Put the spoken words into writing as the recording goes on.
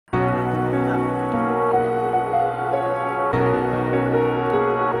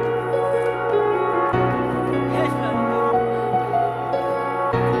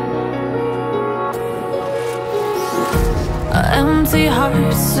empty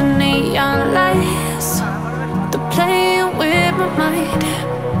hearts and neon lights. They're playing with my mind.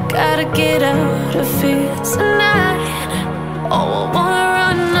 Gotta get out of here tonight. Oh, I wanna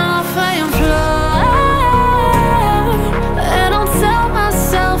run off and fly. And I'll tell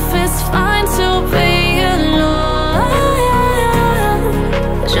myself it's fine to be alone,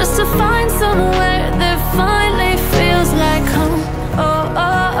 just to find somewhere that finally feels like home. Oh,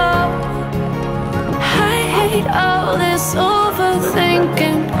 oh, oh. I hate all this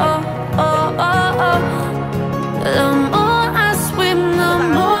overthinking. Oh, oh, oh, oh. The more I swim, the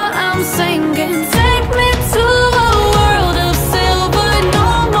more I'm sinking. Take me to a world of silver. No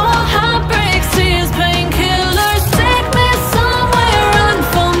more heartbreaks, tears, painkillers. Take me somewhere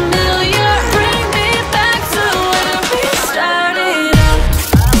unfamiliar. Bring me back to where we started out.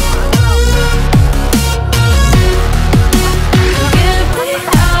 Get me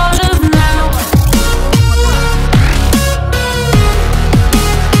out of now,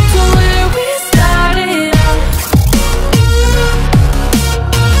 to where we started out.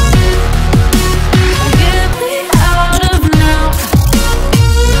 Get me out of now,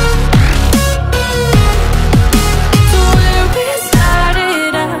 to where we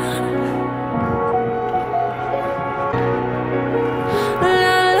started out. La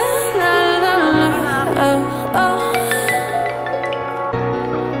la la la la, oh, oh.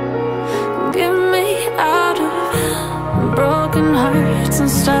 Get me out of broken hearts and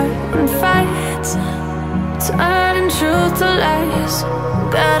starting fights, turning truth to lies.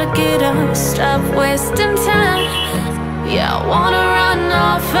 Gotta get up, stop wasting time. Yeah, I wanna run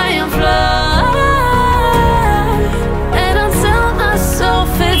off and fly.